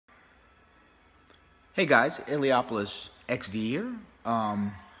Hey guys, Iliopolis XD here,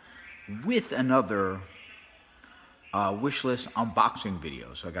 with another wish list unboxing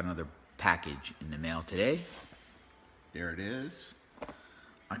video. So I got another package in the mail today. There it is.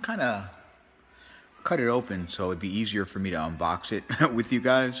 I kind of cut it open so it'd be easier for me to unbox it with you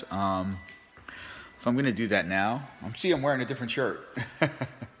guys. So I'm going to do that now. I'm wearing a different shirt.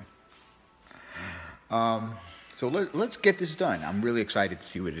 So let's get this done. I'm really excited to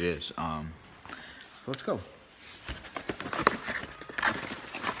see what it is. So let's go.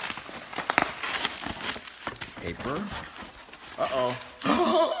 Paper. Uh-oh.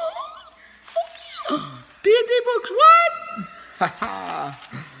 D&D books, what?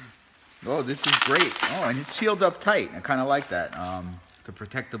 Oh, this is great. Oh, and it's sealed up tight. I kind of like that, to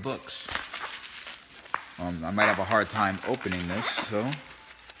protect the books. I might have a hard time opening this, so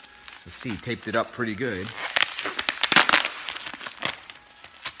let's see. Taped it up pretty good.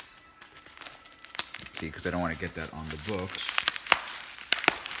 See, because I don't want to get that on the books.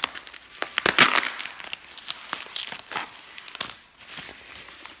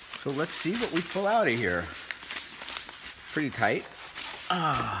 So let's see what we pull out of here. Pretty tight.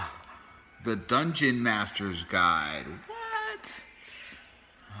 The Dungeon Master's Guide. What?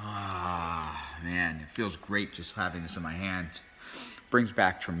 Man, it feels great just having this in my hand. Brings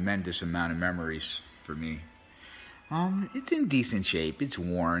back tremendous amount of memories for me. It's in decent shape. It's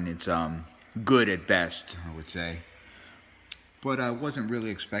worn. It's good at best, I would say. But I wasn't really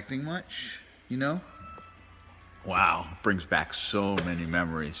expecting much, you know? Wow, brings back so many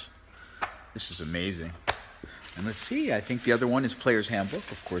memories. This is amazing. And let's see, I think the other one is Player's Handbook.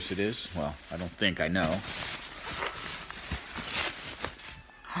 Of course it is. Well, I don't think, I know.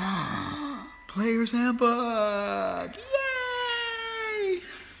 Player's Handbook! Yay!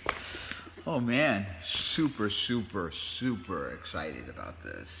 Oh man, super excited about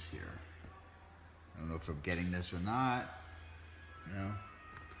this here. I don't know if I'm getting this or not. No.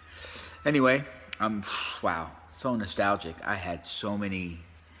 Anyway, wow, so nostalgic. I had so many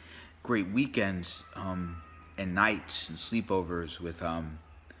great weekends and nights and sleepovers with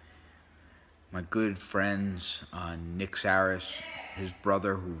my good friends, Nick Saris, his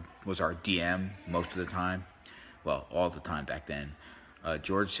brother, who was our DM most of the time, well, all the time back then,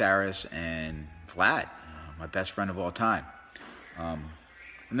 George Saris, and Vlad, my best friend of all time.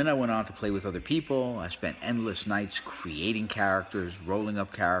 And then I went on to play with other people. I spent endless nights creating characters, rolling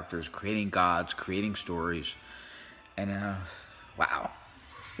up characters, creating gods, creating stories. And wow,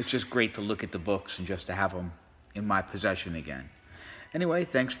 it's just great to look at the books and just to have them in my possession again. Anyway,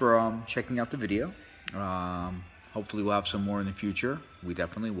 thanks for checking out the video. Hopefully we'll have some more in the future. We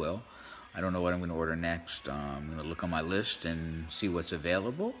definitely will. I don't know what I'm going to order next. I'm going to look on my list and see what's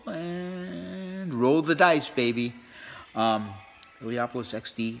available and roll the dice, baby. Iliopolis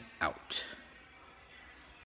XD out.